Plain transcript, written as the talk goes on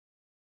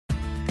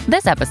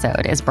This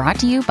episode is brought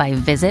to you by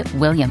Visit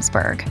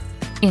Williamsburg.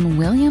 In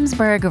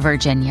Williamsburg,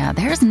 Virginia,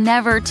 there's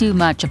never too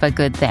much of a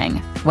good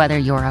thing. Whether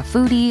you're a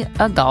foodie,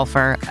 a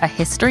golfer, a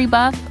history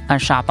buff, a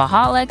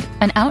shopaholic,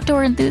 an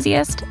outdoor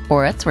enthusiast,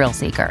 or a thrill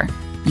seeker,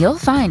 you'll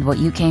find what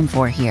you came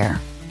for here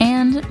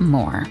and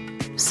more.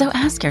 So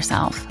ask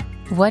yourself,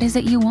 what is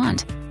it you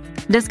want?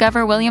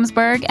 Discover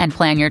Williamsburg and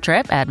plan your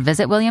trip at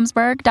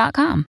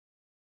visitwilliamsburg.com.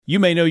 You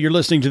may know you're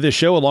listening to this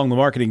show along the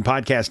Marketing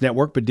Podcast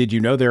Network, but did you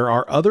know there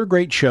are other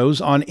great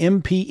shows on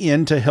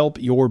MPN to help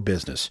your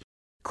business?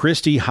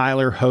 Christy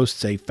Heiler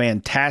hosts a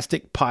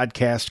fantastic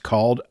podcast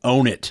called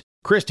Own It.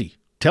 Christy,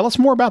 tell us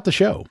more about the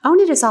show. Own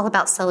It is all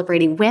about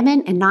celebrating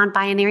women and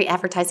non-binary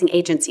advertising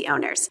agency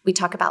owners. We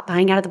talk about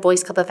buying out of the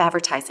Boys Club of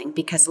Advertising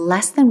because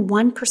less than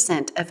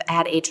 1% of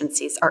ad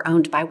agencies are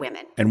owned by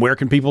women. And where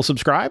can people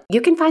subscribe?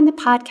 You can find the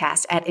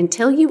podcast at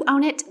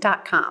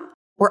untilyouownit.com.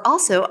 We're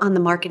also on the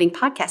Marketing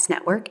Podcast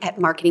Network at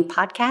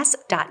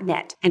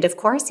marketingpodcast.net. And of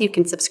course, you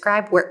can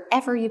subscribe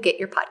wherever you get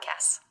your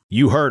podcasts.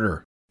 You heard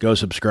her. Go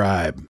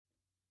subscribe.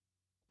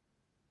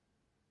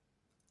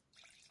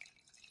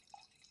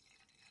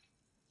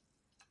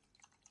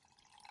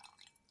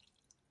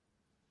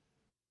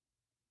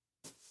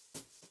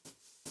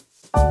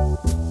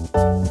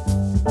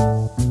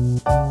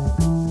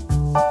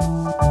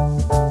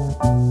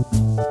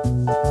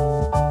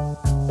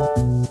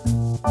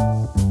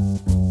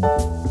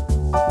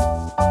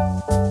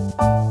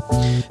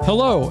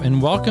 Hello,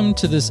 and welcome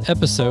to this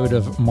episode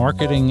of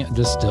Marketing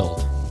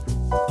Distilled.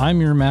 I'm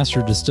your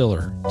master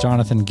distiller,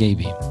 Jonathan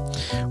Gaby.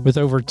 With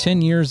over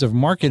 10 years of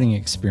marketing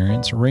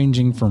experience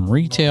ranging from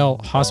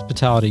retail,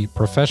 hospitality,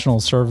 professional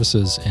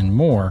services, and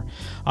more,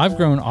 I've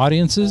grown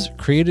audiences,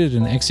 created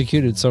and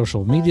executed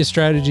social media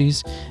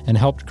strategies, and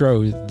helped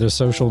grow the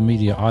social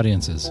media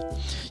audiences.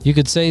 You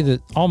could say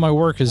that all my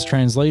work has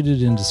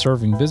translated into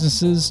serving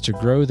businesses to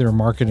grow their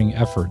marketing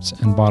efforts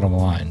and bottom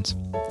lines.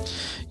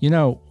 You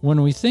know,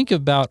 when we think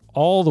about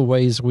all the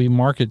ways we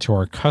market to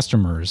our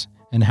customers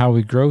and how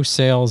we grow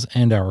sales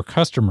and our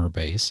customer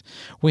base,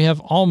 we have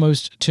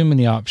almost too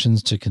many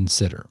options to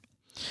consider.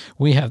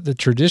 We have the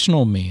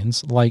traditional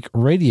means like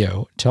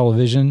radio,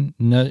 television,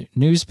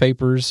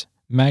 newspapers,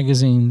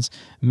 magazines,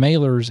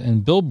 mailers,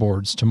 and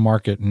billboards to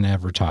market and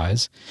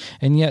advertise.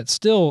 And yet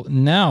still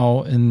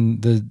now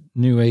in the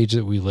new age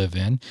that we live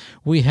in,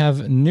 we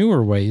have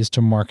newer ways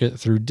to market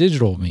through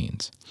digital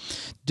means.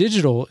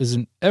 Digital is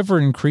an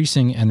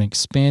ever-increasing and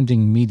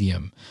expanding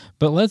medium,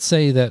 but let's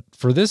say that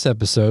for this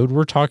episode,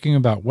 we're talking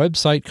about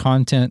website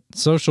content,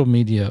 social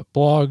media,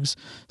 blogs,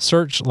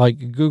 search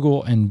like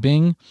Google and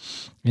Bing,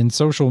 and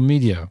social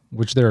media,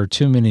 which there are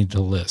too many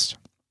to list.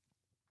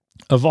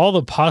 Of all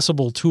the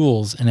possible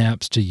tools and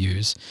apps to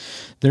use,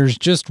 there's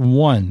just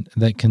one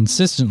that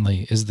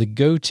consistently is the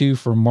go-to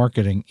for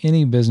marketing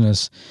any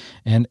business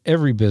and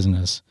every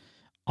business,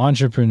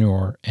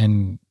 entrepreneur,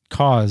 and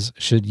cause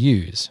should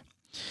use.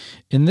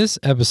 In this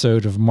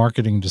episode of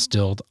Marketing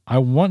Distilled, I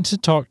want to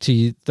talk to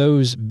you,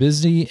 those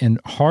busy and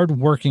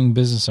hardworking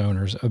business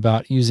owners,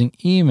 about using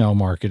email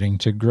marketing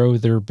to grow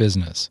their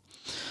business.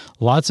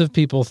 Lots of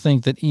people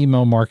think that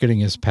email marketing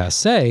is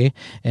passé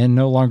and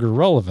no longer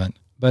relevant.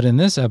 But in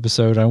this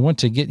episode, I want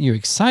to get you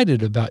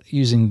excited about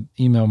using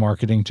email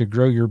marketing to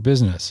grow your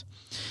business.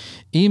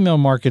 Email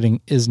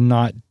marketing is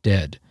not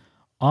dead.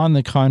 On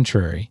the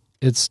contrary,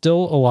 it's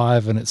still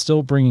alive and it's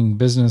still bringing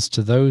business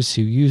to those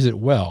who use it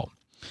well.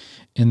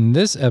 In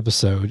this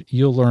episode,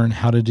 you'll learn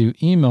how to do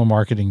email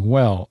marketing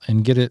well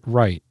and get it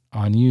right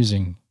on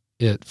using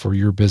it for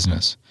your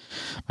business.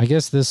 I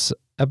guess this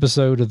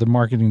episode of the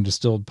Marketing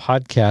Distilled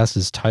podcast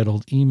is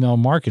titled Email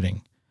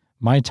Marketing,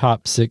 my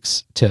top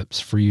 6 tips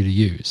for you to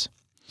use.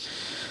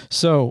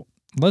 So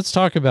let's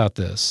talk about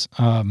this.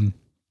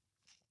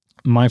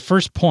 My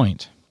first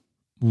point,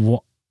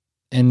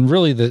 and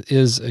really that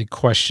is a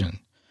question,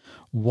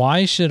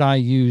 why should I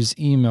use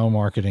email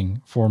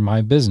marketing for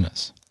my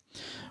business?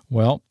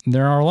 Well,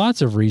 there are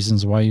lots of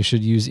reasons why you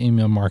should use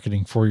email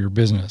marketing for your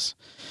business.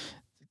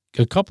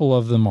 A couple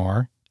of them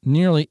are,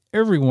 nearly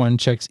everyone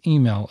checks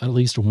email at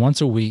least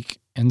once a week,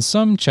 and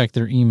some check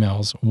their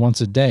emails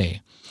once a day.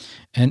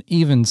 And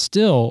even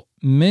still,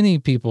 many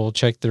people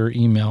check their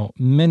email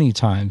many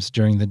times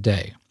during the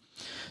day.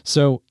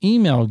 So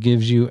email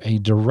gives you a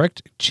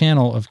direct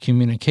channel of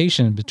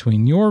communication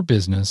between your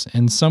business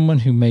and someone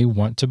who may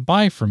want to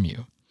buy from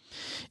you.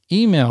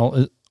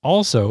 Email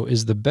also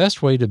is the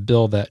best way to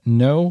build that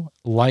know,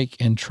 like,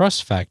 and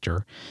trust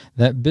factor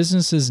that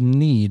businesses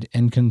need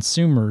and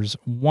consumers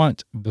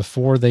want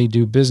before they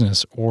do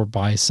business or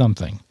buy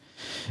something.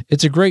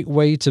 It's a great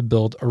way to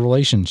build a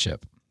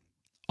relationship.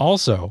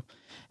 Also,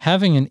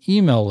 having an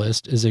email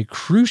list is a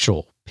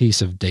crucial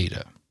piece of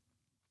data.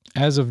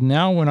 As of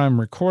now, when I'm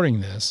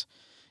recording this,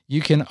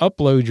 you can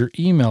upload your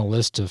email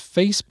list to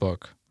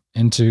Facebook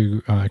and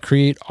to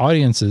create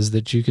audiences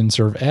that you can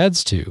serve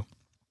ads to.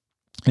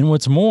 And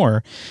what's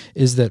more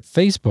is that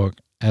Facebook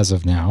as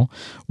of now,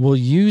 will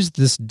use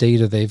this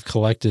data they've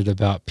collected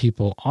about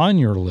people on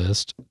your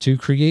list to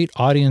create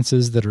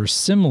audiences that are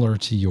similar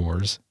to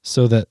yours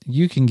so that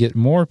you can get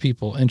more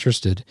people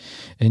interested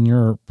in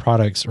your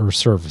products or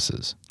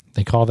services.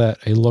 They call that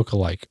a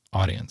lookalike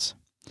audience.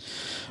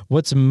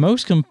 What's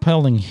most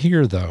compelling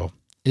here, though,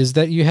 is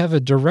that you have a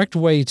direct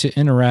way to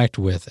interact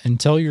with and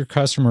tell your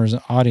customers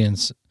and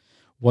audience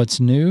what's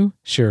new,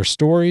 share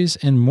stories,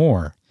 and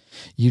more.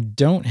 You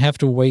don't have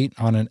to wait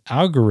on an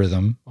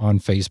algorithm on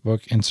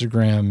Facebook,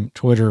 Instagram,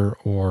 Twitter,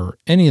 or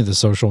any of the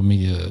social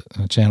media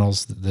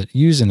channels that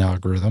use an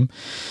algorithm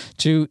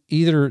to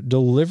either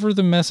deliver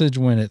the message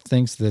when it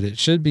thinks that it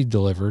should be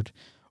delivered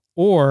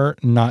or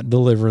not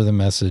deliver the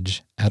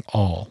message at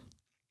all.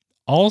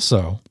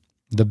 Also,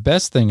 the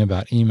best thing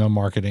about email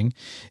marketing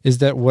is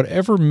that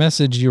whatever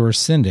message you are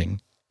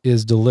sending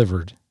is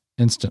delivered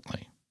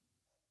instantly.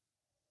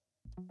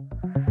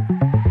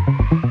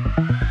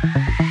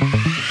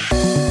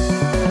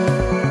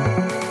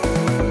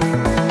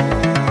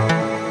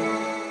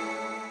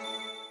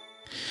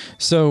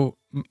 So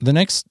the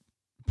next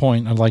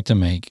point I'd like to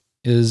make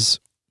is,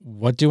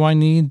 what do I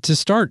need to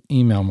start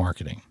email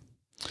marketing?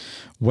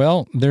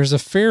 Well, there's a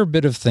fair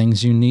bit of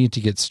things you need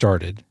to get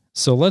started.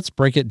 So let's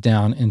break it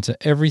down into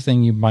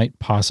everything you might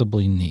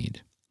possibly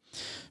need.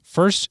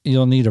 First,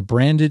 you'll need a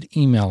branded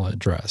email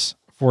address.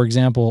 For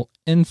example,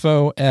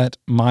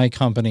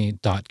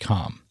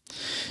 info@mycompany.com.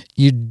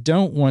 You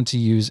don't want to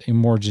use a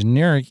more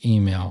generic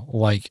email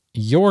like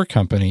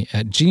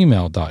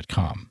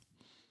yourcompany@gmail.com.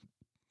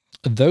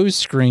 Those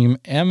scream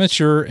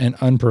amateur and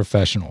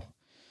unprofessional.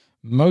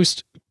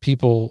 Most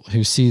people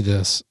who see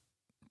this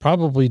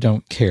probably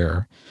don't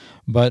care,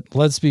 but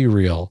let's be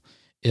real.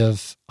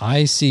 If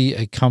I see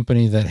a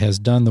company that has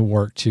done the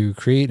work to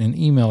create an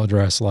email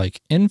address like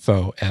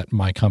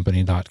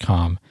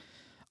info@mycompany.com,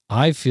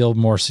 I feel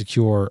more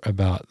secure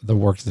about the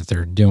work that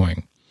they're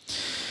doing.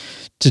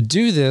 To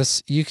do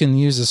this, you can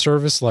use a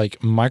service like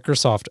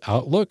Microsoft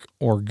Outlook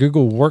or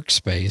Google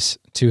Workspace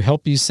to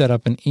help you set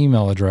up an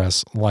email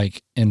address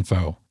like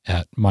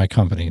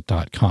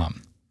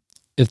info@mycompany.com.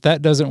 If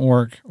that doesn't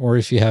work, or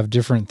if you have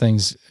different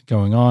things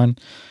going on,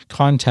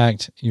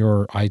 contact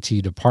your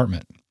IT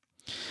department.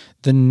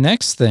 The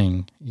next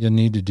thing you'll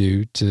need to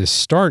do to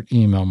start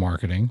email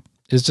marketing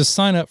is to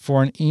sign up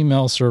for an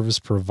email service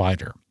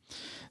provider.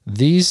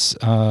 These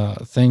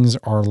things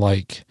are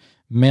like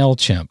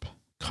MailChimp,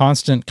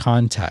 Constant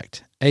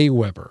Contact,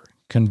 Aweber,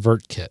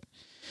 ConvertKit.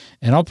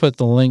 And I'll put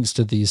the links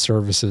to these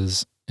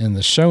services in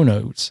the show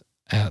notes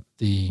at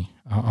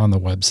on the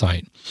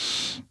website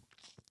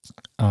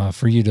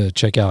for you to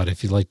check out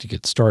if you'd like to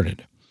get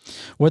started.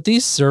 What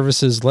these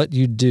services let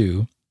you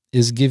do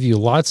is give you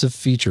lots of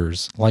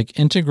features like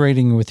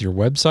integrating with your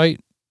website,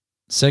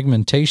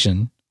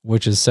 segmentation,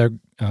 which is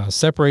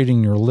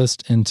separating your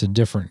list into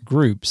different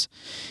groups,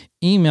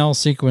 email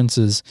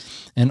sequences,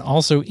 and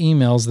also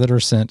emails that are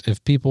sent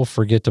if people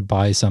forget to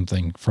buy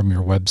something from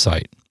your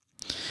website.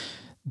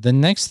 The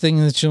next thing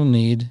that you'll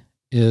need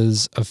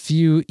is a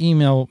few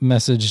email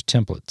message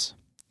templates.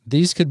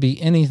 These could be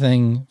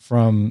anything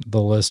from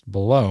the list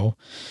below,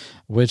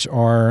 which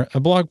are a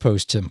blog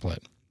post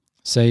template.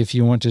 Say if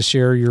you want to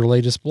share your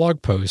latest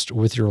blog post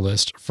with your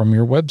list from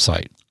your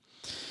website.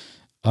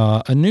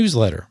 A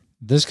newsletter.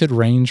 This could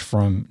range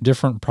from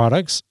different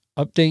products,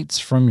 updates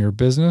from your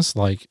business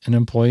like an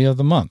employee of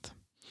the month.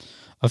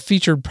 A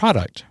featured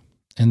product.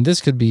 And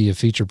this could be a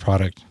featured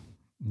product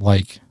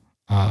like,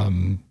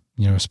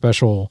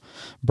 special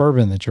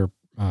bourbon that you're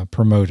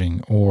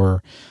promoting,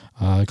 or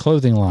a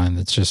clothing line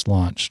that's just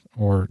launched,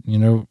 or,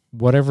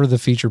 whatever the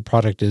featured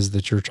product is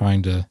that you're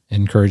trying to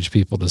encourage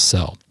people to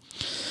sell.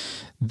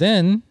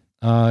 Then,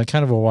 kind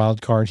of a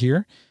wild card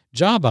here,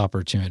 job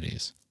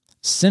opportunities.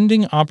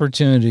 Sending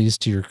opportunities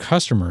to your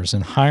customers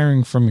and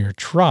hiring from your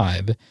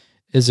tribe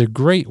is a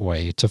great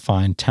way to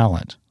find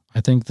talent.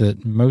 I think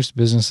that most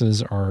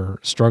businesses are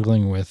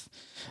struggling with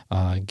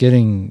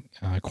getting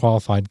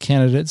qualified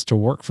candidates to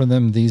work for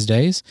them these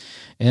days.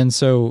 And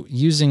so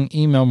using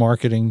email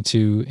marketing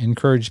to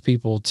encourage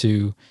people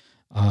to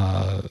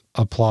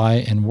apply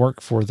and work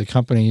for the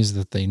companies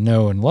that they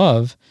know and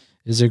love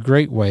is a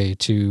great way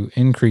to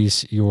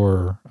increase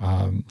your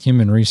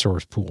human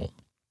resource pool.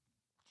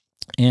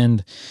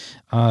 And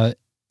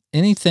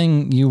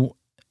anything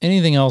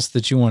else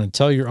that you want to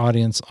tell your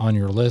audience on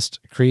your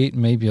list, create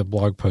maybe a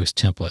blog post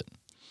template.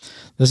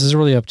 This is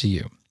really up to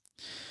you.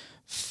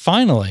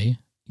 Finally,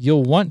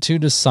 you'll want to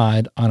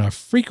decide on a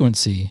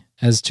frequency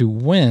as to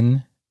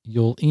when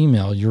you'll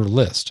email your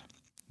list.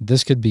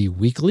 This could be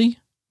weekly,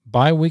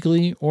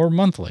 bi-weekly, or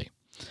monthly.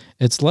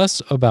 It's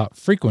less about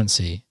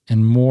frequency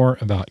and more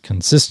about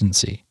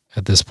consistency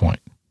at this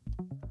point.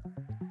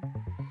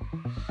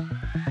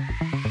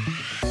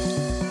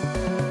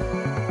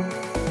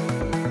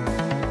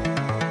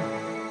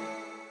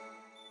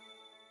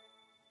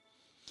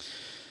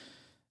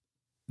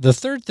 The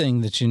third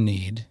thing that you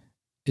need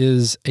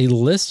is a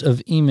list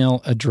of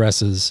email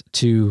addresses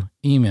to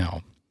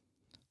email.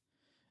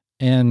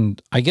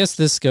 And I guess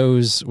this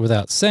goes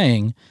without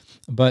saying,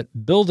 but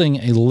building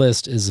a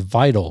list is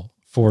vital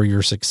for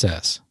your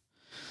success.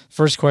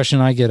 First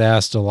question I get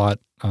asked a lot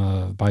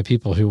by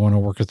people who want to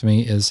work with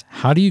me is,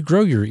 how do you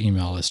grow your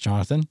email list,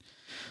 Jonathan?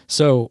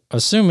 So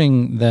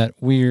assuming that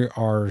we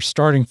are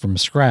starting from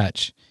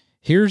scratch,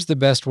 here's the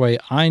best way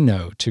I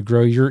know to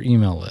grow your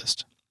email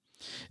list.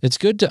 It's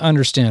good to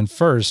understand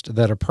first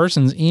that a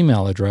person's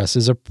email address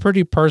is a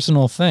pretty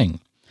personal thing.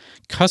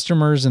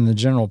 Customers and the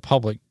general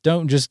public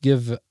don't just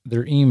give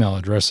their email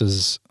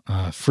addresses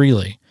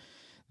freely.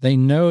 They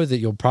know that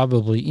you'll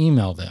probably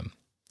email them,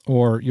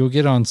 or you'll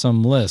get on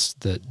some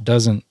list that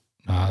doesn't,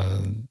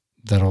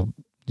 that'll,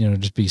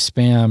 just be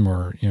spam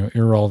or,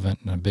 irrelevant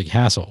and a big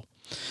hassle.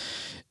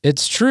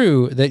 It's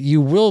true that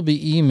you will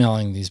be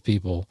emailing these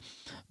people,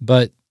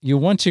 but you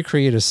want to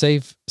create a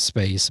safe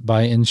space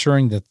by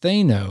ensuring that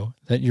they know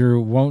that you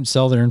won't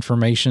sell their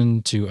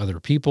information to other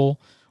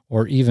people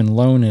or even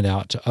loan it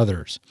out to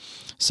others.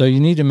 So you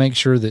need to make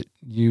sure that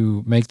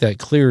you make that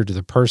clear to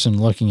the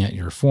person looking at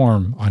your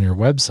form on your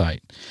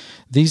website.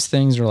 These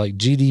things are like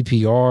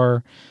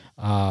GDPR,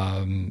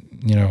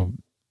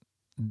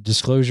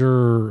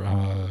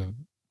 disclosure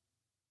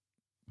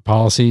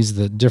policies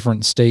that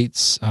different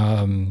states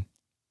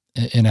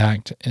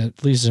enact,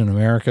 at least in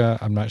America.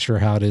 I'm not sure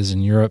how it is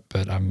in Europe,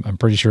 but I'm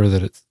pretty sure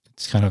that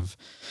it's kind of,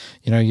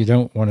 you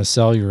don't want to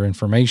sell your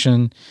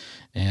information,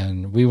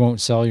 and we won't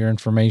sell your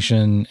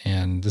information,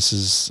 and this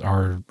is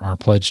our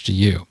pledge to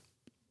you.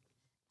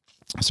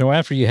 So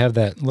after you have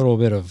that little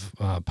bit of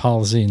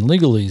policy and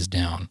legalese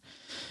down,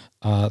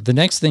 the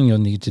next thing you'll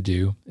need to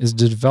do is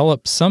to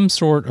develop some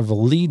sort of a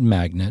lead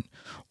magnet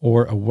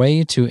or a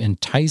way to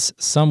entice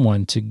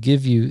someone to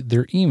give you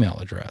their email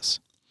address.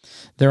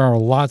 There are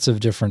lots of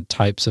different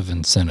types of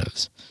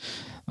incentives.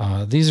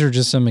 These are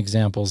just some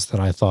examples that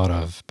I thought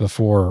of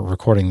before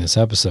recording this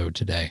episode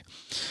today.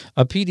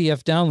 A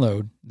PDF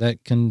download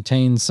that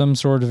contains some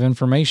sort of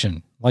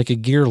information, like a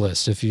gear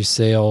list if you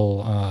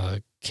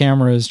sell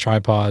cameras,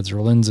 tripods,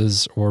 or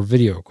lenses, or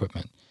video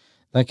equipment.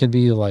 That could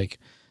be like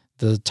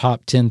the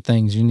top 10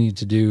 things you need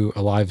to do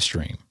a live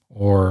stream,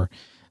 or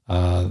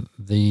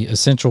the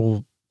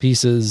essential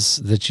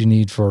pieces that you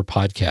need for a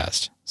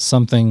podcast,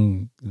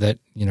 something that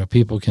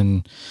people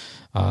can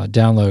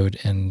download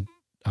and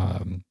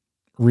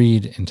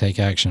read and take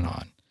action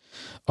on.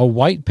 A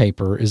white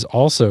paper is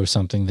also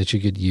something that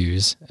you could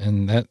use,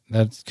 and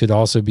that could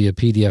also be a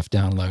PDF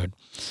download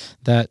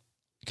that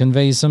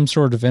conveys some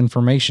sort of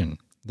information.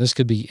 This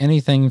could be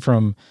anything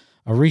from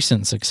a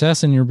recent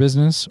success in your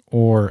business,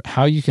 or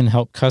how you can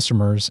help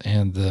customers,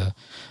 and the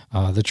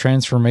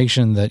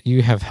transformation that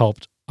you have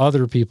helped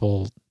other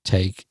people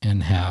take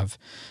and have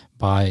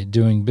by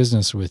doing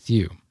business with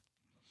you.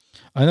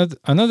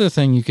 Another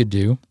thing you could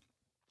do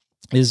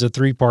is a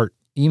 3-part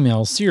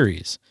email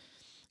series.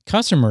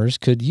 Customers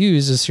could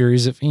use a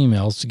series of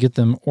emails to get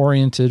them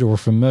oriented or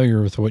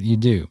familiar with what you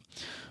do.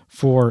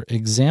 For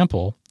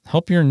example,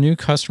 help your new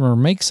customer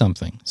make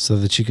something so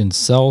that you can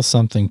sell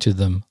something to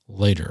them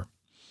later.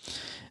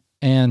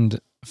 And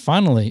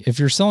finally, if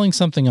you're selling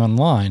something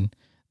online,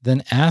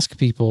 then ask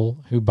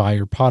people who buy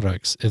your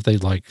products if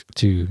they'd like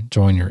to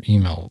join your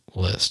email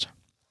list.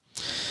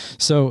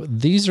 So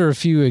these are a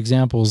few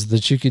examples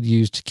that you could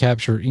use to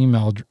capture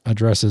email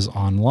addresses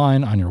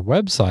online on your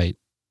website,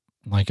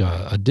 like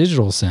a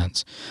digital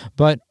sense.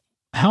 But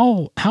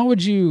how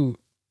would you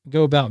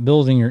go about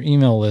building your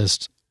email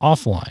list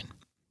offline?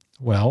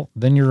 Well,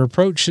 then your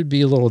approach should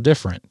be a little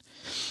different.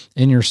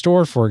 In your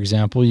store, for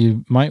example,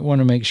 you might want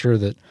to make sure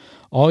that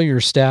all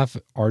your staff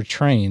are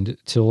trained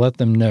to let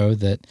them know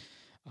that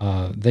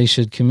they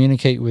should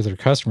communicate with their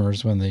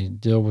customers when they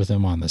deal with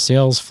them on the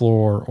sales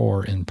floor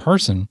or in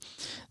person,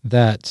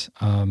 that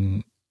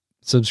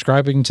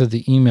subscribing to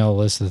the email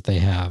list that they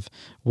have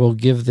will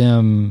give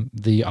them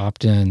the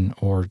opt-in,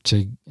 or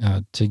to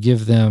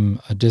give them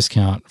a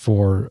discount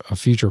for a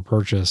future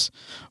purchase,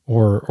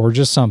 or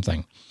just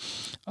something.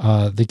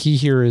 The key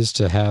here is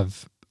to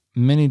have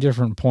many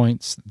different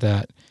points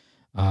that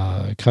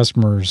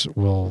customers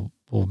will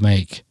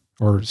make,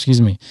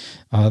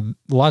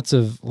 lots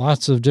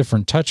of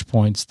different touch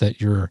points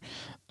that your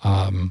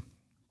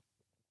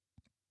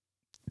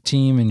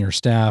team and your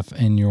staff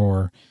and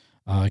your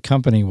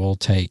company will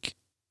take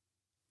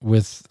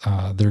with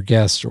their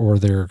guests or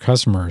their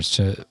customers,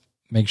 to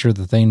make sure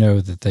that they know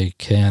that they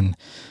can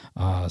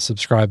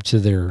subscribe to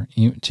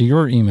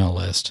your email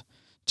list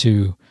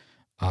to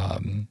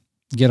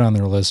get on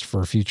their list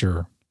for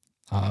future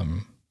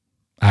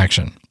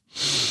action.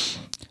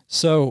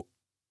 So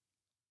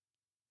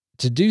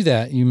to do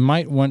that, you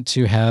might want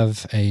to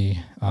have a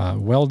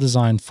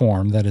well-designed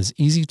form that is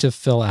easy to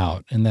fill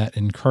out and that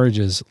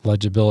encourages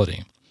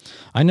legibility.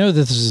 I know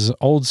this is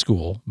old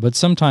school, but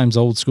sometimes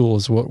old school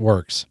is what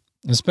works,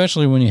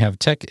 especially when you have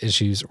tech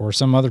issues or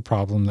some other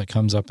problem that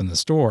comes up in the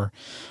store,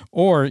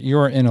 or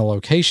you're in a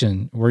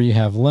location where you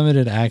have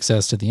limited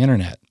access to the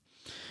internet.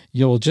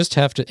 You'll just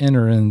have to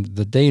enter in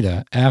the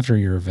data after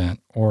your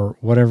event or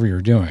whatever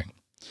you're doing.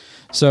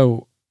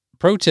 So,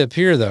 pro tip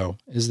here, though,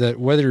 is that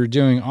whether you're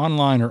doing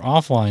online or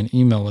offline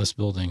email list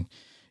building,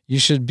 you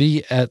should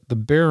be at the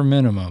bare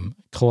minimum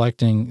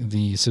collecting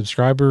the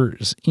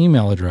subscriber's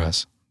email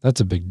address.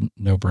 That's a big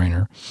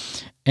no-brainer.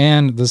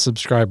 And the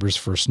subscriber's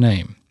first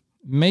name.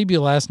 Maybe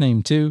a last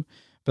name too,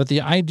 but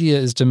the idea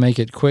is to make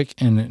it quick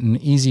and an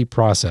easy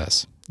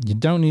process. You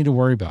don't need to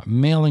worry about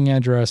mailing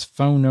address,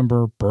 phone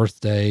number,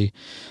 birthday,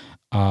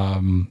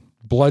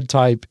 blood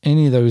type,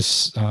 any of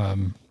those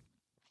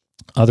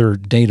other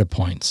data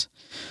points.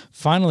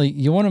 Finally,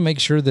 you want to make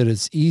sure that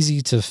it's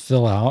easy to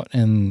fill out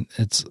and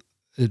it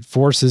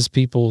forces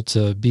people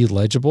to be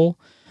legible.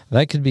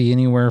 That could be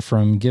anywhere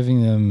from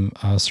giving them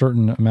a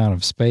certain amount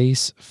of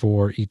space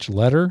for each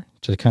letter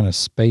to kind of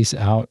space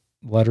out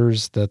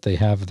letters that they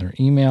have in their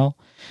email.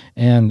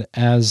 And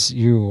as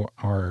you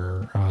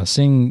are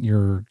seeing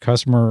your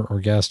customer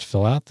or guest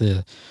fill out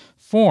the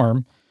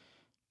form,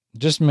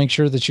 just make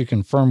sure that you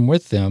confirm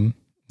with them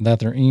that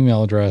their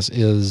email address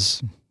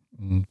is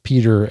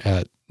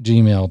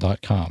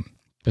peter@gmail.com,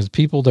 because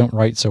people don't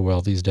write so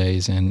well these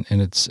days, and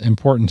it's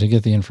important to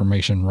get the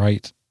information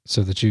right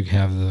so that you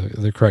have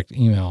the correct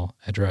email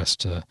address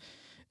to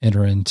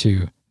enter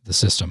into the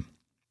system.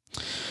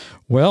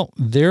 Well,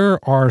 there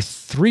are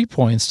 3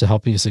 points to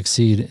help you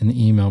succeed in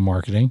email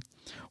marketing.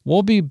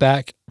 We'll be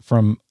back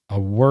from a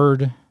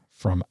word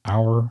from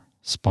our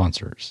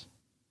sponsors.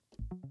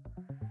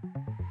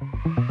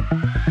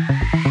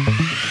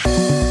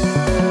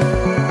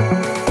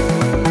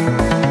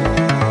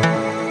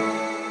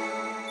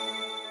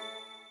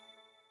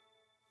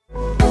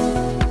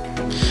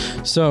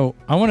 So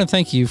I want to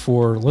thank you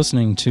for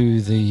listening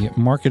to the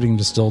Marketing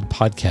Distilled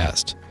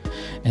podcast.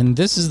 And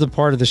this is the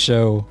part of the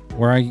show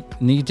where I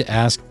need to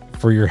ask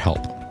for your help.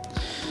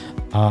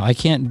 I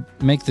can't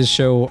make this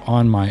show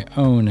on my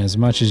own as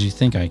much as you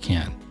think I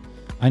can.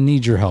 I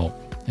need your help.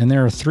 And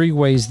there are 3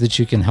 ways that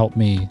you can help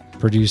me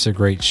produce a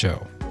great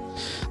show.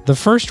 The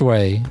first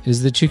way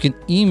is that you can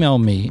email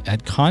me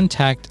at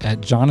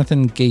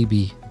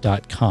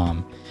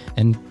contact@jonathangaby.com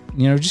and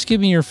just give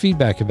me your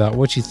feedback about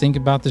what you think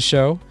about the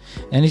show,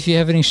 and if you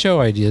have any show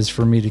ideas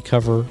for me to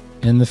cover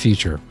in the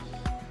future.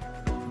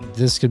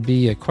 This could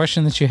be a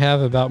question that you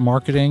have about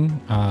marketing.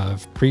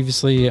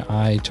 Previously,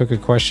 I took a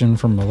question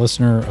from a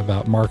listener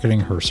about marketing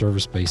her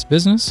service-based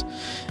business,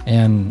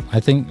 and I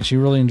think she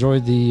really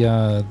enjoyed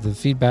the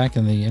feedback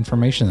and the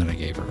information that I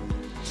gave her.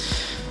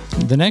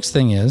 The next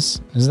thing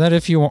is that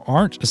if you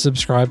aren't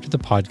subscribed to the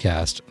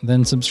podcast,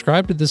 then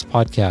subscribe to this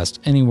podcast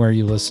anywhere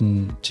you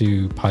listen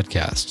to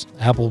podcasts.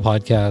 Apple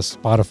Podcasts,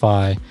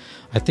 Spotify.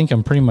 I think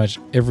I'm pretty much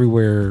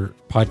everywhere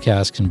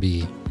podcasts can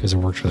be, because it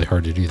works really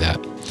hard to do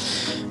that.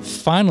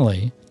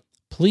 Finally,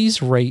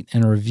 please rate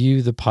and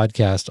review the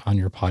podcast on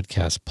your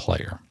podcast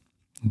player.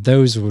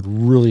 Those would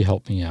really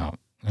help me out,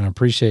 and I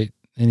appreciate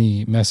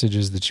any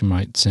messages that you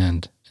might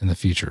send in the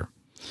future.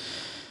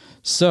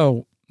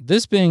 So,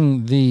 this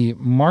being the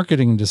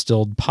Marketing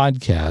Distilled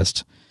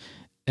podcast,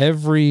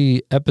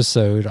 every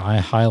episode I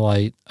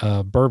highlight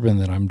a bourbon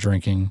that I'm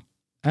drinking,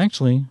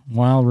 actually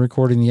while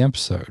recording the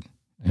episode,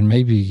 and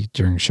maybe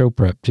during show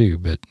prep too,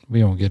 but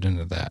we won't get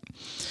into that.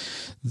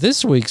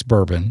 This week's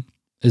bourbon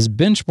is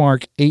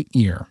Benchmark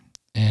 8-Year,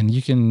 and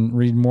you can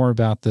read more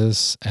about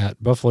this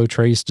at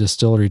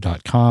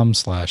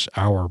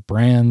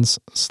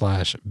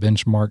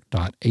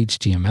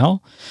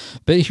buffalotrace.distillery.com/ourbrands/benchmark.html.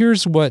 But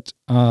here's what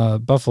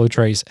Buffalo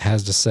Trace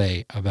has to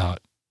say about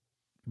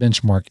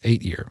Benchmark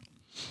 8-Year.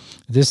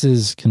 This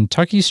is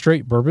Kentucky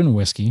straight bourbon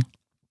whiskey.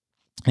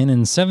 And in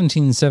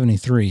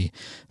 1773,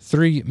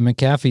 3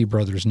 McAfee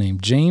brothers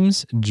named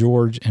James,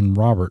 George, and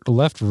Robert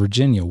left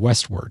Virginia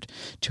westward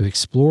to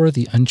explore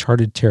the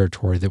uncharted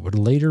territory that would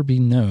later be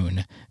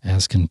known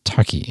as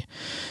Kentucky.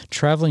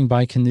 Traveling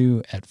by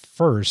canoe at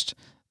first,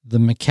 the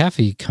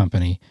McAfee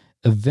Company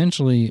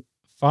eventually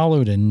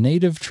followed a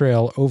native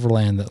trail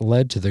overland that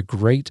led to the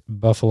Great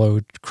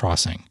Buffalo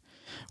Crossing,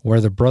 where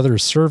the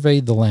brothers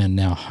surveyed the land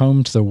now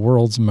home to the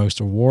world's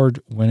most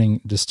award-winning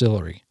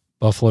distillery,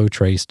 Buffalo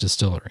Trace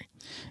Distillery.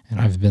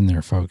 And I've been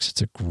there, folks.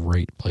 It's a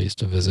great place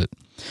to visit.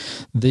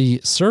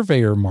 The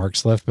surveyor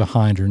marks left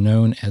behind are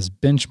known as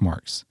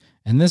benchmarks,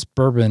 and this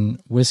bourbon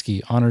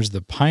whiskey honors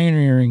the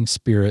pioneering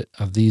spirit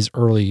of these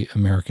early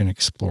American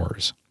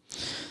explorers.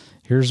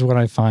 Here's what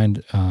I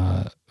find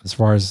as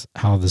far as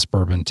how this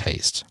bourbon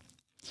tastes.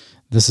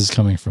 This is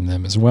coming from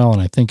them as well,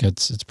 and I think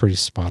it's pretty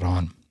spot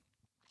on.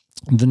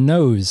 The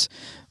nose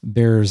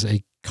bears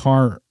a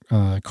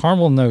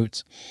caramel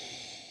note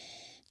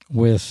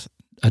with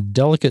a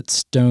delicate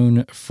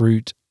stone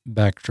fruit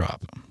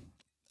backdrop.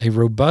 A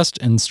robust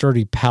and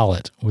sturdy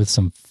palate with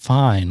some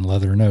fine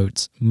leather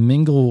notes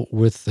mingle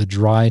with the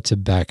dry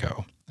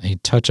tobacco, a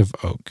touch of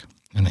oak,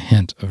 and a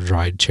hint of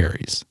dried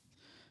cherries.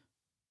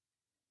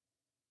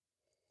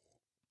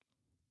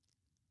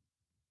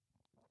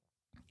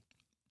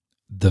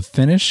 The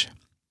finish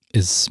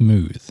is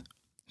smooth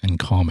and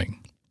calming.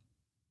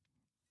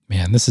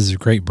 Man, this is a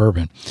great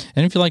bourbon.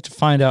 And if you'd like to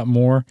find out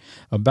more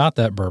about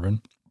that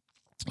bourbon,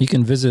 you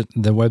can visit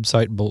the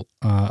website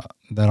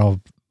that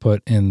I'll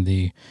put in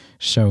the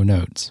show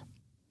notes.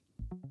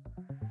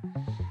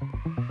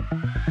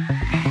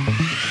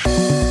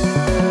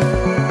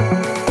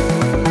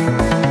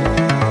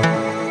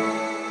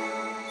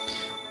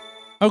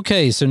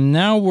 Okay, so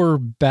now we're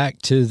back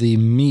to the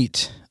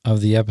meat of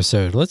the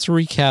episode. Let's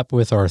recap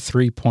with our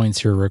 3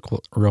 points here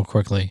real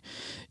quickly.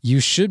 You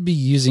should be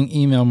using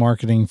email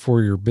marketing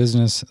for your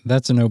business.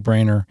 That's a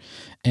no-brainer.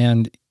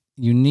 And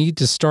you need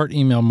to start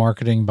email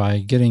marketing by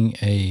getting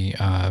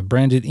a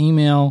branded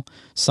email,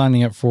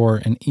 signing up for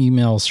an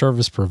email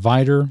service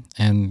provider,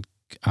 and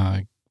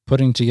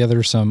putting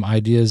together some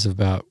ideas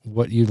about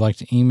what you'd like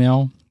to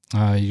email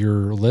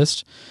your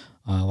list.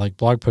 Like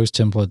blog post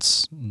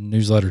templates,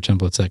 newsletter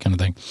templates, that kind of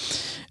thing.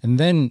 And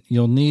then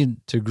you'll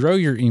need to grow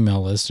your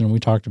email list, and we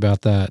talked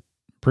about that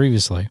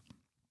previously.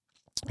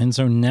 And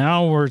so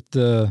now we're at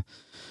the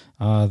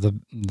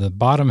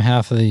bottom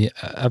half of the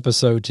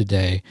episode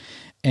today.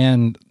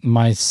 And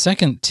my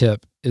second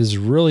tip is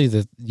really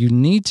that you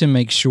need to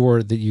make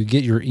sure that you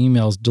get your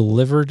emails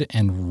delivered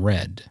and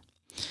read.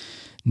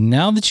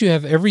 Now that you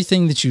have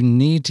everything that you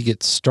need to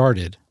get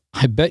started,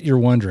 I bet you're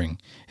wondering,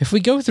 if we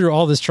go through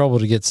all this trouble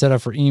to get set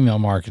up for email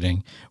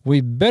marketing, we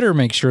better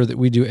make sure that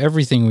we do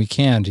everything we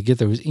can to get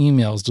those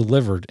emails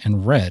delivered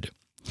and read,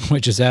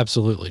 which is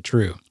absolutely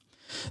true.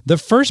 The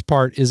first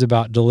part is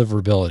about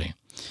deliverability.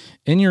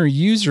 In your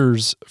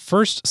user's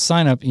first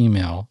sign-up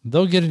email,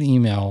 they'll get an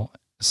email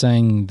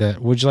saying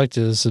that, would you like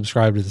to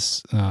subscribe to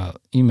this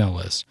email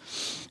list?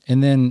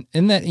 And then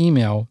in that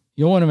email,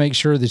 you'll want to make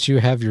sure that you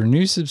have your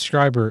new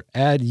subscriber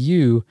add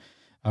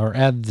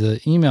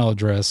the email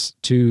address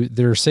to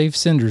their safe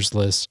senders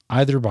list,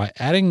 either by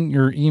adding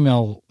your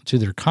email to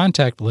their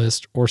contact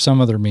list or some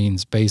other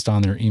means based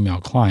on their email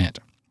client,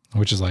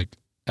 which is like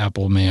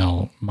Apple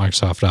Mail,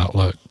 Microsoft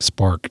Outlook,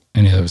 Spark,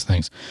 any of those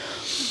things.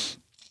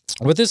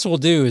 What this will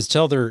do is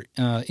tell their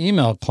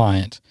email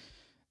client,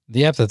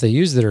 the app that they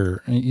use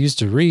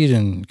to read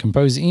and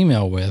compose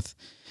email with,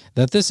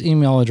 that this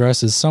email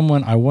address is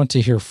someone I want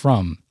to hear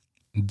from.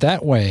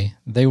 That way,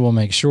 they will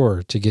make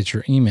sure to get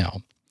your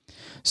email.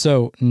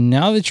 So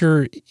now that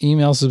your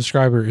email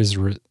subscriber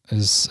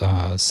is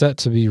set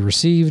to be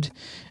received,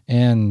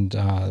 and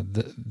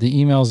the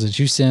emails that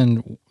you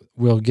send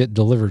will get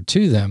delivered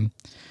to them,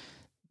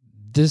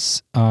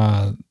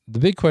 the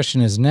big question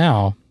is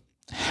now,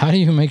 how do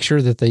you make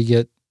sure that they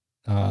get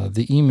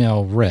the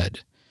email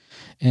read?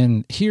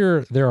 And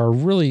here there are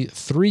really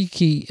 3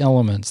 key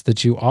elements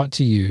that you ought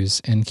to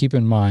use and keep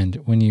in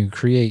mind when you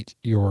create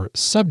your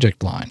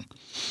subject line.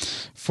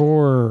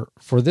 For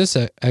this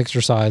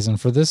exercise and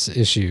for this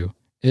issue,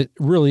 it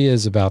really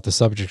is about the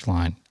subject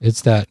line.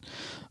 It's that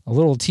a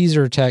little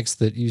teaser text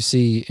that you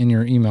see in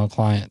your email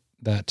client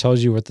that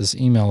tells you what this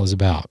email is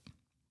about.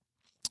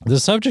 The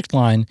subject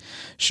line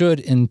should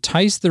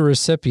entice the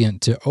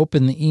recipient to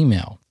open the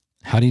email.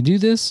 How do you do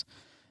this?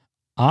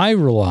 I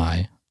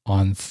rely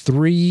on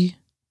 3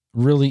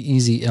 really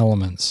easy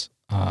elements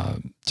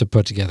to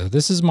put together.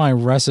 This is my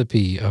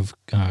recipe of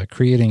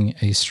creating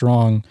a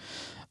strong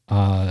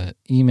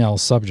email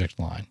subject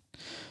line.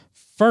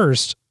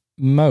 First,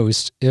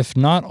 most, if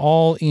not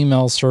all,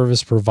 email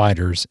service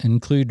providers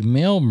include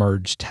mail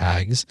merge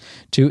tags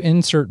to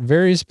insert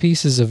various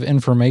pieces of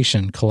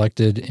information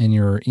collected in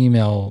your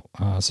email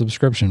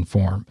subscription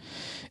form.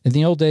 In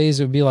the old days,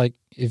 it would be like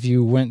if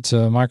you went to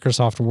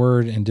Microsoft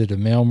Word and did a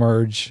mail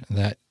merge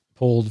that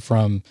pulled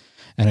from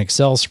an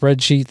Excel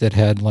spreadsheet that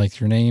had like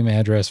your name,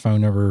 address,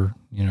 phone number,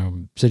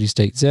 city,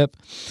 state, zip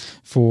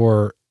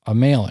for a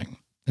mailing.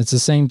 It's the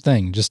same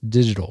thing, just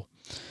digital.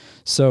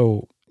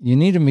 So you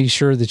need to be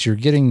sure that you're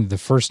getting the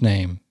first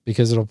name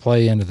because it'll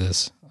play into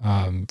this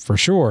for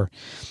sure.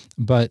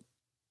 But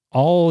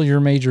all your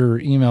major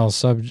email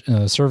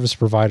service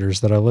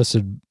providers that I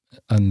listed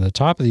on the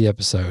top of the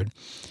episode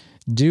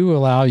do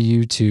allow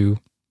you to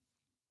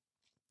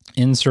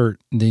insert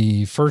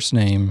the first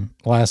name,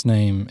 last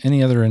name,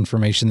 any other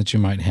information that you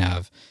might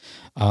have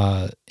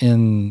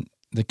in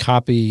the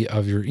copy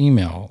of your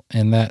email.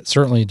 And that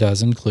certainly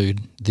does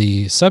include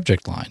the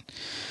subject line.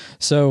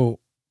 So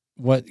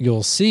what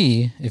you'll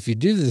see if you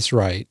do this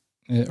right,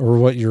 or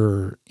what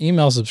your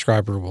email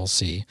subscriber will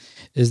see,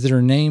 is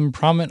their name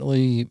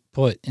prominently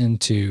put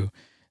into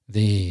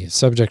the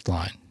subject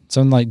line.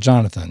 Something like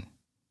Jonathan,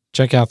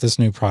 check out this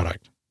new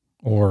product.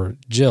 Or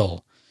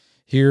Jill,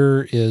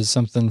 here is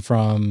something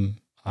from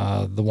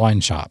the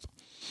wine shop,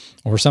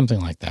 or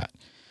something like that.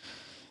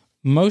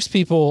 Most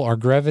people are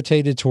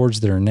gravitated towards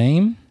their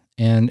name,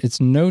 and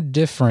it's no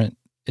different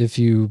if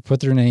you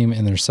put their name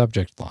in their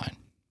subject line.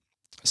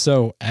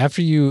 So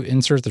after you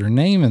insert their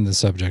name in the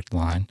subject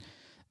line,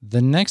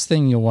 the next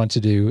thing you'll want to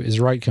do is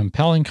write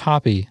compelling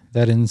copy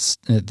that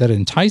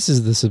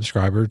entices the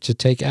subscriber to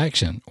take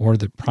action, or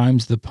that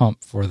primes the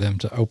pump for them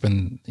to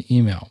open the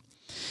email.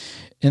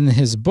 In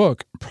his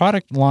book,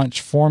 Product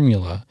Launch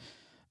Formula,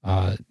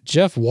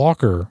 Jeff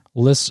Walker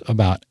lists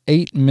about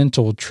 8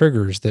 mental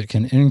triggers that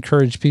can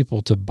encourage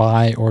people to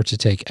buy or to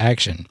take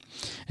action.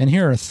 And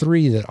here are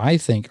 3 that I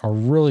think are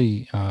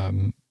really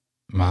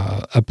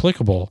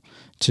applicable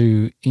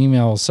to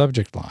email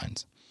subject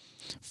lines.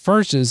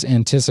 First is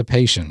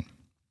anticipation.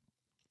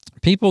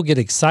 People get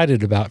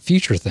excited about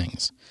future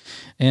things,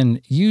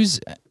 and use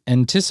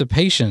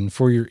anticipation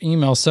for your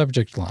email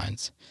subject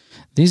lines.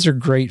 These are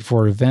great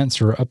for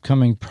events or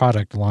upcoming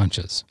product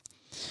launches.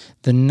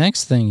 The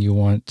next thing you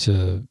want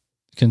to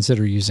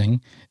consider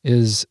using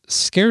is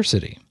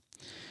scarcity.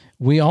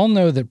 We all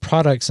know that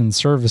products and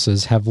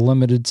services have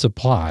limited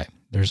supply.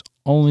 There's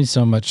only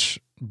so much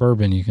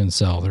bourbon you can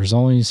sell. There's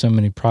only so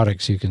many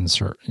products you can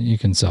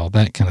sell,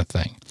 that kind of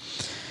thing.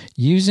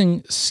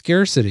 Using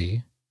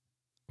scarcity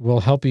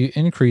will help you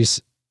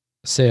increase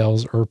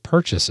sales or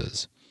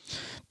purchases.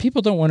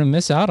 People don't want to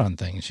miss out on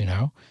things,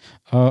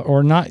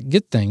 or not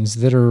get things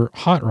that are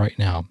hot right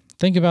now.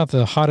 Think about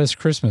the hottest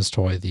Christmas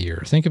toy of the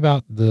year. Think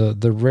about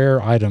the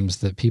rare items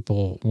that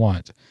people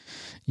want.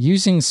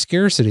 Using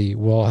scarcity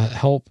will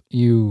help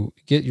you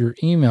get your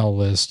email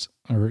list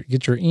or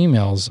get your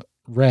emails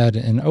read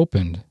and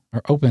opened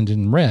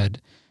and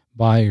read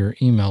by your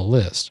email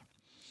list.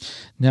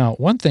 Now,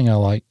 one thing I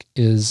like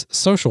is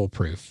social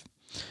proof.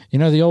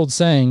 The old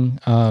saying,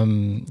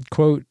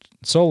 quote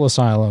Soul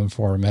Asylum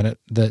for a minute,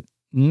 that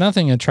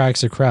nothing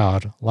attracts a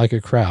crowd like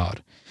a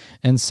crowd.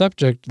 And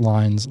subject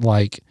lines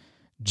like,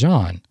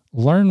 John,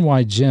 learn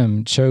why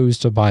Jim chose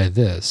to buy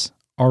this,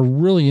 are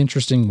really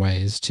interesting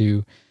ways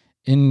to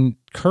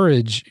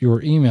encourage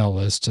your email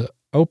list to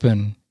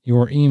open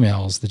your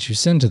emails that you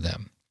send to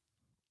them.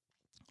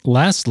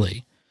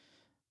 Lastly,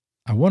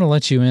 I want to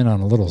let you in on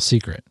a little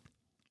secret.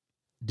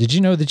 Did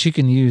you know that you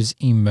can use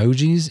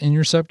emojis in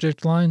your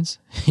subject lines?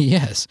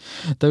 Yes,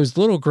 those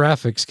little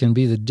graphics can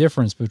be the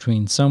difference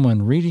between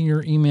someone reading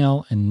your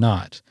email and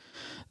not.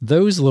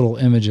 Those little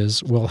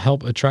images will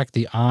help attract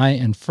the eye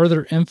and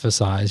further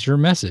emphasize your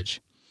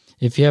message.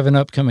 If you have an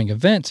upcoming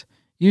event,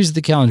 use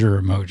the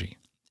calendar emoji.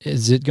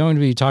 Is it going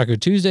to be Taco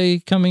Tuesday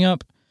coming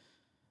up?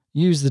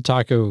 Use the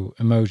taco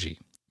emoji.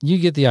 You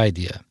get the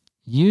idea.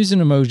 Use an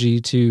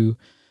emoji to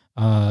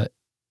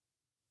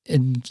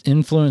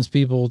influence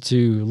people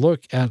to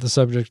look at the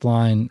subject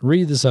line,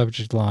 read the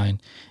subject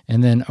line,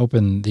 and then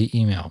open the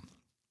email.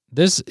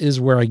 This is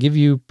where I give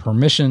you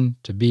permission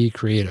to be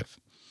creative.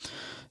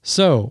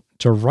 So,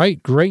 to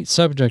write great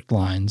subject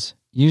lines,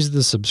 use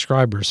the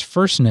subscriber's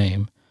first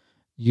name,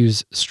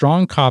 use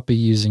strong copy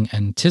using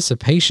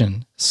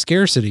anticipation,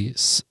 scarcity,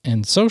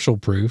 and social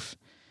proof,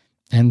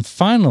 and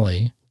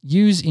finally,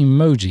 use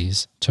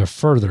emojis to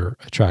further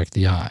attract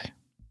the eye.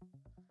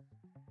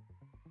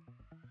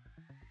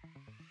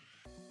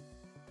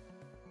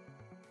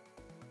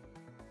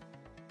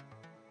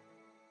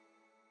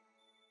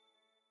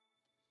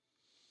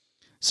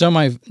 So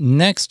my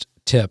next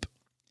tip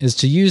is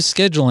to use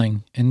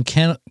scheduling and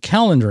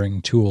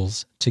calendaring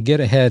tools to get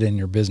ahead in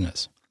your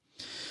business.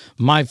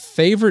 My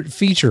favorite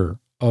feature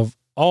of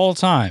all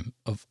time,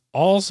 of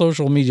all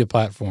social media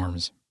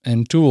platforms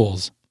and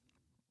tools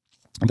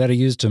that I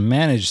use to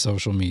manage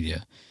social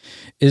media,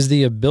 is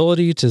the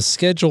ability to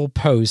schedule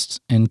posts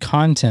and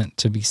content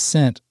to be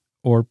sent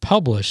or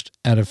published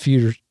at a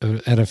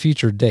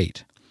future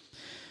date.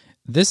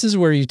 This is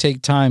where you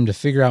take time to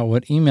figure out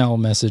what email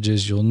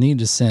messages you'll need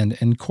to send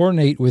and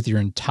coordinate with your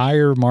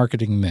entire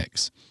marketing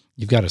mix.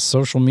 You've got a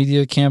social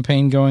media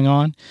campaign going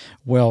on.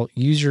 Well,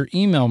 use your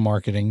email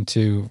marketing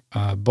to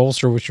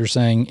bolster what you're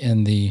saying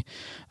in the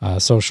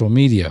social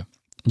media.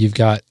 You've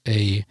got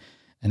an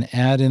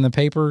ad in the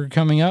paper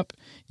coming up.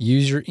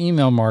 Use your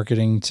email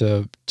marketing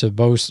to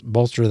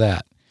bolster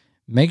that.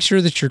 Make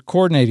sure that you're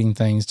coordinating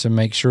things to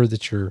make sure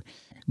that you're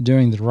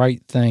doing the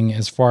right thing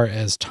as far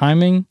as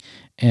timing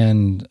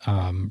and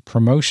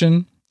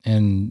promotion,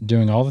 and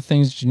doing all the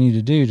things that you need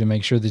to do to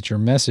make sure that your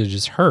message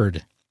is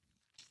heard.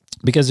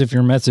 Because if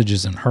your message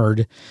isn't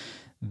heard,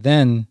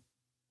 then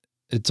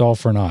it's all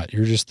for naught.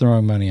 You're just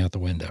throwing money out the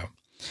window.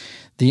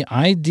 The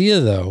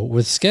idea, though,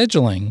 with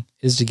scheduling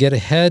is to get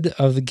ahead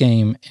of the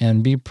game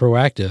and be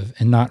proactive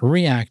and not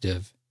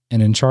reactive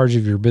and in charge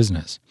of your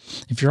business.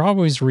 If you're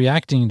always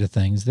reacting to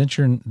things, then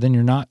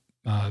you're not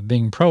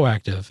being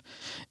proactive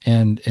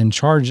and in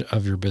charge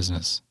of your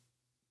business.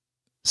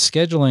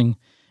 Scheduling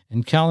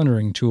and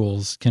calendaring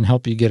tools can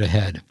help you get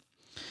ahead.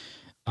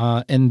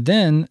 And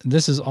then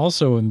this is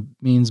also a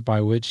means by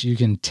which you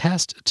can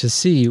test to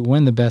see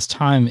when the best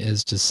time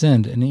is to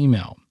send an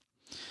email.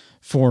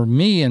 For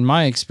me, in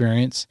my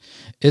experience,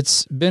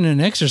 it's been an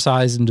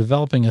exercise in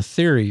developing a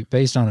theory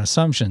based on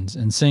assumptions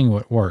and seeing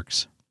what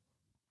works.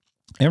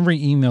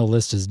 Every email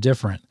list is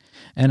different,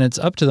 and it's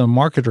up to the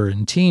marketer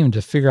and team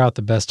to figure out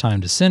the best time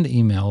to send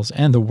emails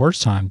and the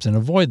worst times and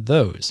avoid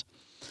those.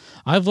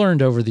 I've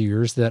learned over the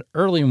years that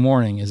early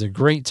morning is a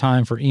great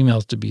time for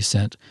emails to be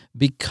sent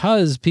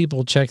because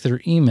people check their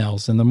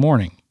emails in the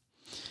morning.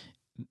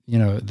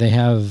 They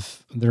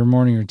have their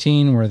morning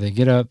routine where they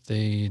get up,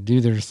 they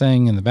do their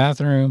thing in the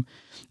bathroom,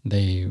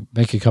 they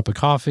make a cup of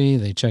coffee,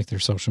 they check their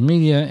social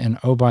media, and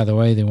oh, by the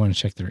way, they want to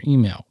check their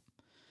email.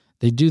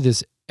 They do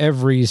this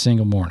every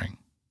single morning,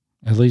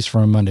 at least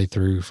from Monday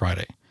through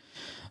Friday.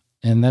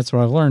 And that's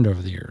what I've learned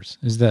over the years,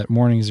 is that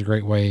morning is a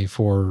great way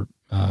for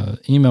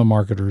email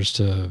marketers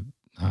to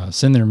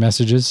send their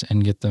messages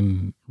and get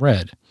them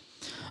read.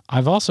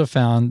 I've also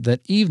found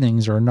that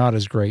evenings are not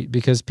as great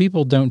because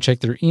people don't check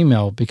their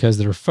email because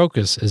their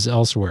focus is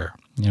elsewhere.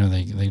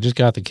 They just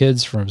got the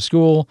kids from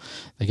school.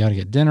 They got to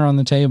get dinner on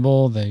the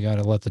table. They got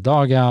to let the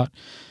dog out.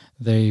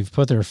 They've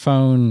put their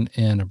phone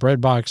in a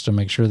bread box to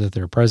make sure that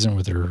they're present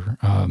with their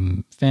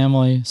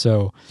family.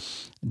 So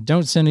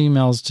don't send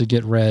emails to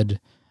get read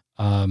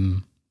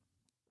in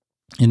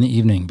the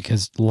evening,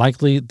 because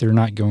likely they're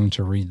not going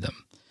to read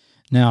them.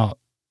 Now,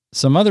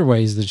 some other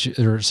ways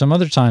some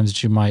other times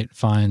that you might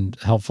find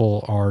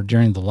helpful are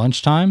during the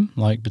lunchtime,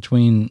 like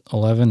between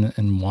 11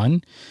 and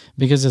 1,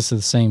 because it's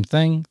the same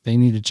thing. They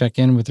need to check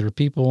in with their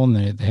people, and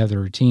they have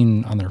their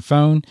routine on their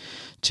phone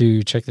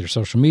to check their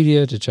social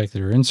media, to check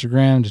their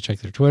Instagram, to check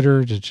their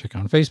Twitter, to check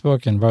on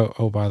Facebook, and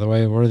by the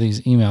way, what are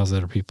these emails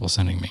that are people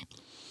sending me?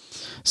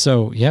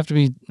 So you have to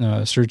be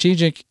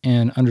strategic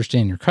and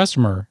understand your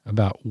customer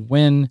about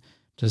when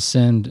to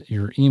send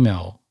your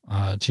email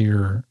to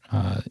your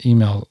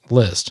email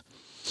list.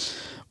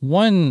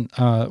 One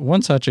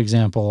such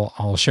example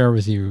I'll share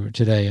with you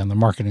today on the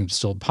Marketing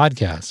Distilled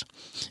podcast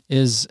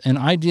is an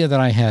idea that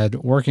I had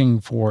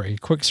working for a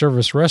quick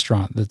service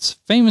restaurant that's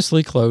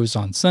famously closed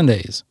on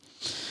Sundays.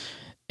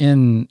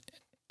 In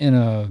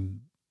a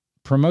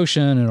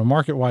promotion in a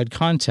market-wide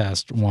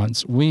contest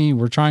once, we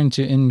were trying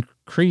to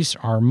increase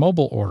our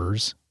mobile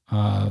orders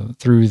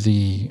through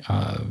the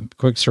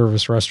quick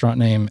service restaurant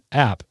name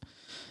app.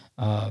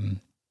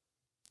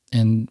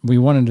 And we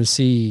wanted to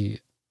see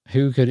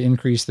who could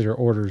increase their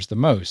orders the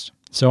most.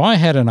 So I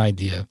had an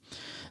idea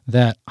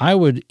that I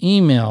would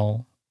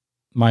email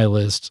my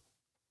list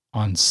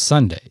on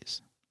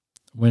Sundays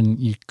when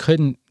you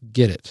couldn't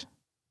get it.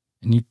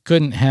 And you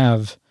couldn't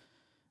have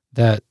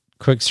that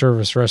quick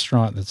service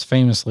restaurant that's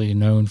famously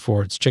known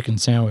for its chicken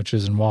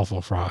sandwiches and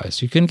waffle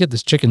fries. You couldn't get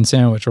this chicken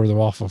sandwich or the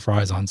waffle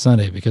fries on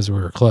Sunday because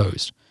we were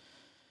closed.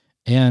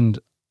 And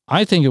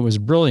I think it was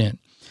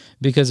brilliant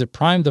because it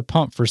primed the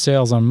pump for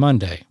sales on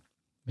Monday,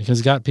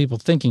 because it got people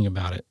thinking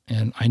about it.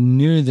 And I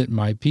knew that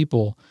my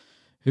people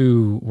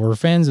who were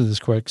fans of this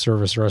quick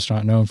service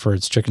restaurant known for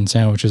its chicken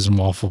sandwiches and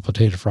waffle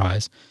potato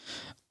fries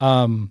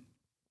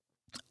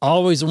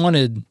always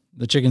wanted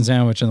the chicken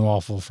sandwich and the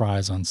waffle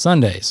fries on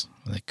Sundays.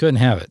 They couldn't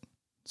have it.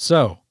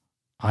 So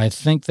I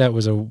think that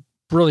was a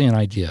brilliant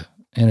idea.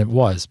 And it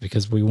was,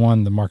 because we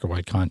won the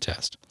market-wide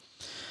contest.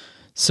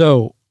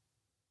 So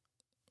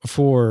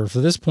for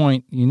this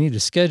point, you need to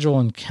schedule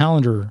and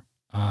calendar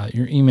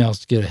your emails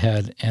to get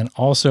ahead, and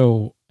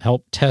also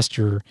help test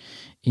your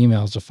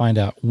emails to find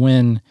out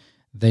when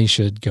they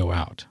should go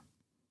out.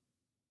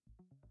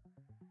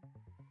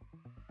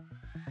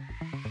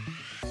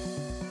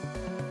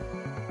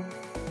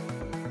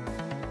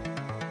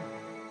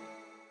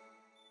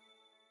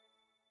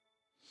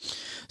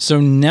 So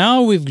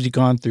now we've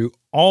gone through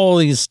all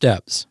these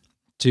steps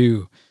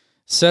to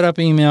set up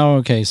email.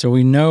 Okay, so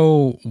we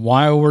know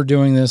why we're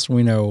doing this.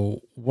 We know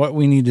what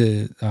we need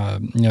to,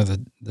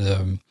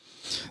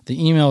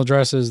 the email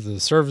addresses, the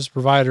service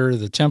provider,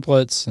 the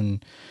templates,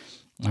 and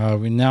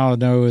we now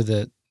know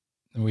that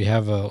we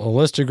have a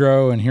list to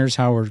grow, and here's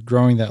how we're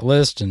growing that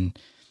list. And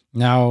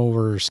now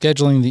we're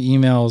scheduling the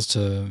emails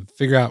to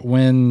figure out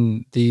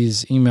when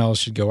these emails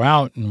should go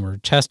out, and we're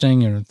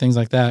testing and things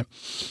like that.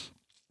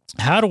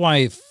 How do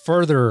I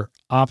further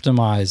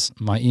optimize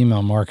my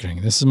email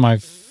marketing? This is my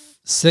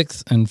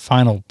sixth and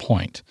final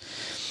point.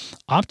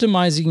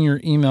 Optimizing your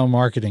email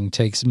marketing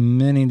takes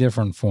many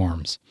different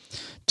forms.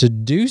 To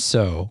do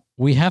so,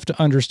 we have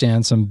to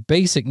understand some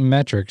basic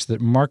metrics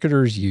that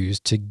marketers use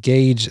to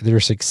gauge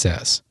their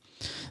success.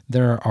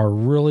 There are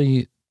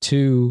really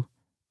two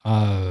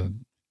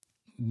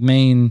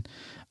main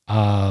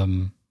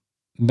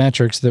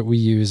metrics that we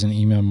use in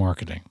email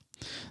marketing.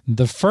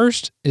 The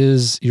first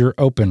is your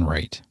open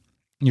rate.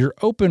 Your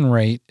open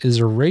rate is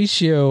a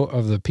ratio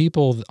of the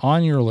people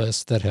on your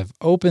list that have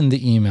opened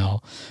the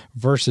email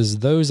versus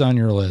those on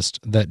your list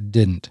that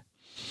didn't.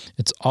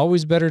 It's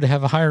always better to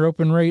have a higher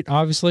open rate,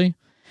 obviously.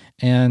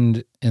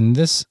 And in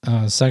this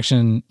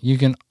section, you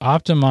can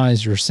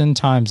optimize your send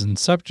times and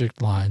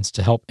subject lines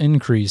to help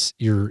increase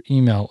your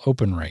email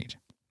open rate.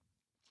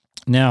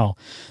 Now,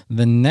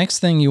 the next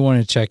thing you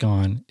want to check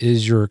on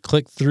is your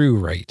click-through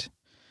rate.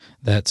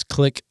 That's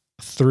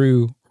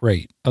click-through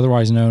rate,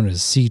 otherwise known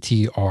as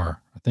CTR.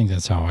 I think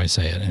that's how I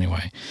say it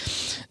anyway.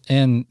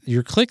 And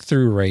your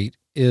click-through rate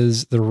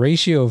is the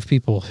ratio of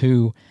people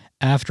who,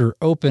 after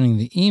opening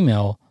the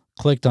email,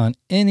 clicked on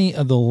any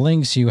of the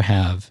links you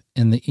have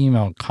in the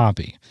email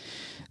copy.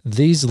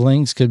 These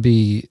links could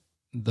be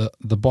the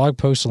blog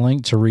post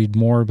link to read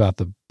more about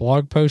the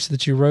blog post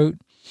that you wrote,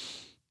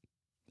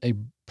 a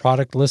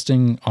product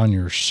listing on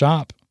your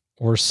shop,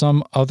 or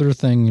some other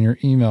thing in your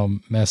email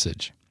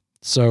message.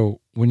 So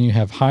when you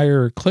have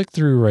higher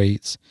click-through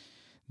rates,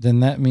 then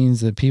that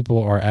means that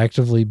people are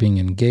actively being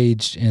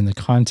engaged in the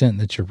content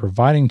that you're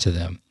providing to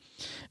them.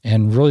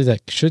 And really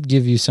that should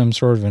give you some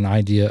sort of an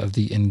idea of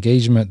the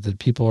engagement that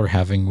people are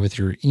having with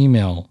your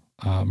email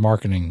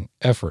marketing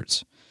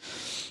efforts.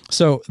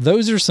 So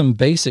those are some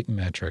basic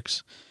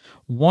metrics.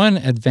 One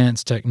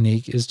advanced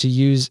technique is to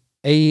use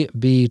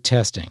A/B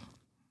testing.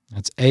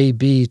 That's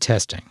A/B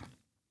testing.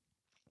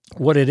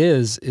 What it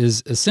is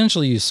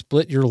essentially you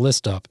split your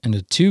list up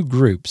into two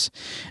groups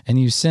and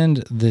you send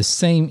the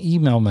same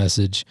email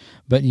message,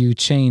 but you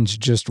change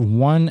just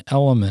one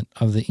element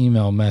of the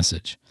email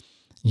message.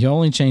 You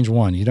only change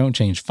one. You don't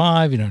change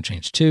 5, you don't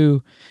change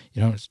 2,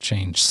 you don't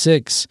change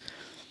 6.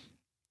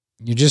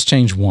 You just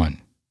change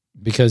one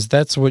because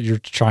that's what you're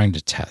trying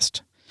to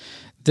test.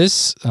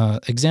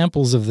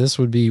 Examples of this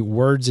would be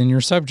words in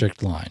your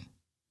subject line,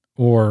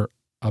 or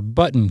a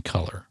button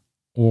color,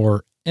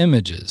 or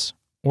images,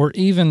 or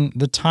even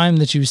the time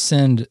that you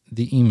send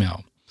the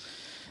email.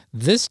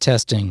 This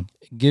testing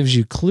gives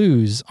you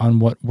clues on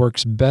what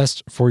works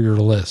best for your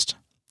list.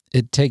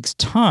 It takes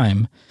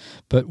time,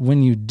 but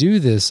when you do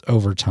this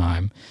over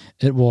time,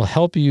 it will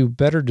help you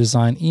better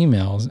design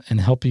emails and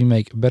help you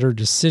make better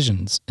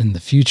decisions in the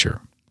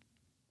future.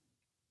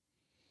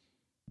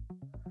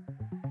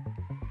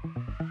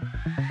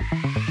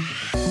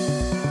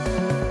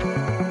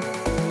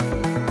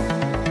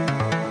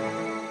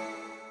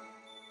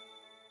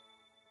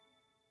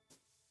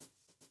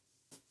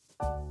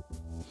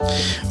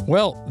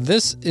 Well,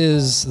 this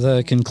is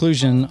the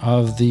conclusion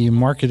of the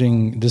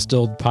Marketing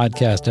Distilled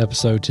podcast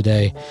episode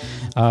today,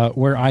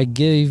 where I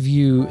gave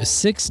you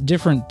 6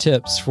 different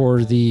tips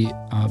for the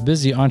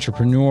busy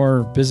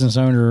entrepreneur, business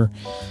owner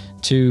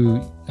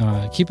to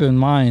keep in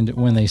mind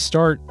when they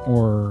start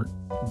or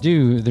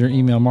do their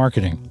email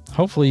marketing.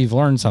 Hopefully you've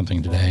learned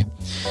something today.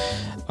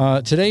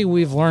 Today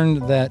we've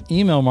learned that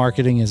email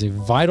marketing is a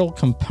vital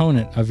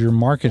component of your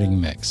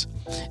marketing mix.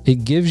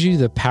 It gives you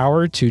the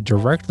power to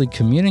directly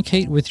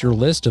communicate with your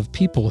list of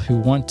people who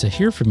want to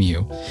hear from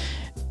you.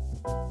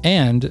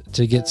 And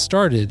to get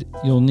started,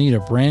 you'll need a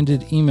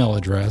branded email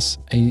address,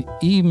 an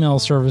email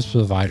service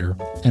provider,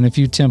 and a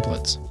few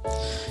templates.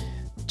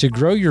 To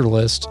grow your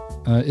list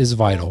is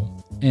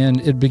vital, and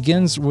it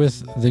begins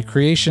with the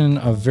creation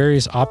of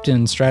various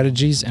opt-in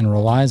strategies and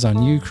relies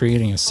on you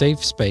creating a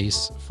safe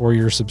space for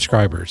your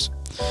subscribers.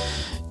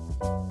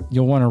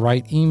 You'll want to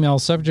write email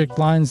subject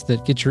lines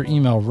that get your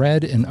email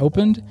read and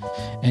opened,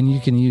 and you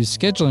can use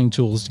scheduling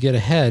tools to get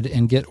ahead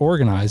and get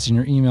organized in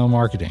your email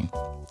marketing.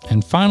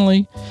 And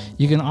finally,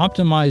 you can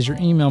optimize your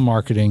email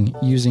marketing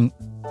using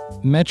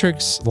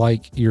metrics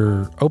like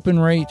your open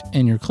rate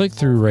and your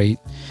click-through rate,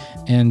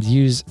 and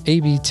use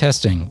A/B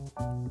testing,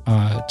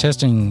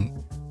 testing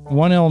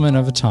one element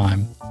at a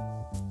time,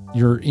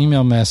 your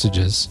email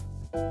messages,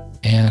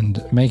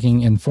 and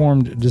making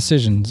informed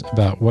decisions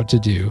about what to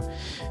do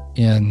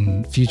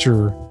in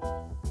future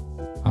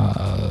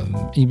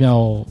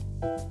email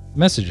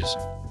messages.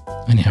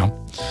 Anyhow,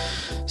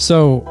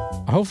 so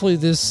hopefully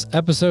this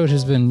episode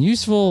has been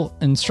useful,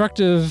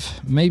 instructive,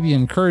 maybe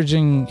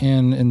encouraging,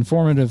 and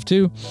informative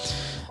too.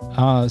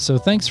 So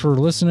thanks for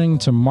listening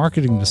to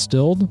Marketing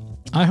Distilled.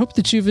 I hope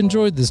that you've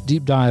enjoyed this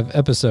deep dive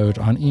episode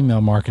on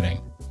email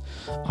marketing.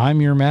 I'm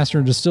your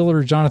master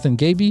distiller, Jonathan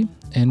Gaby,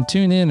 and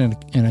tune in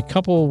a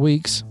couple of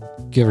weeks,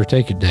 give or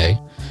take a day,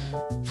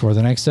 for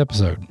the next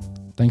episode.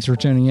 Thanks for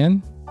tuning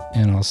in,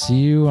 and I'll see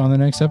you on the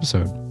next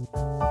episode.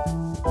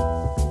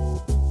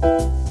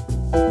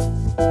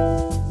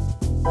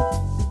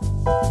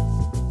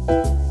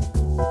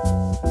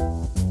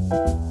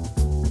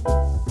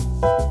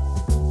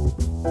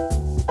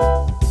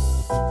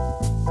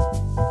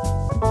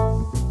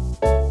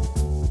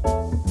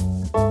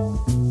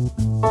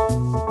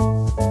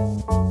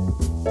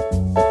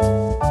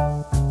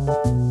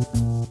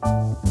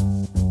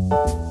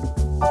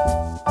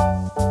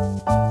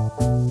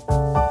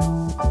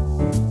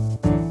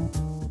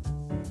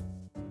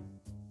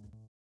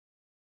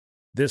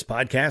 This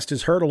podcast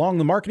is heard along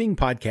the Marketing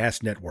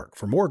Podcast Network.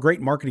 For more great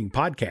marketing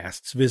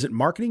podcasts, visit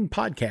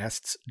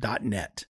marketingpodcasts.net.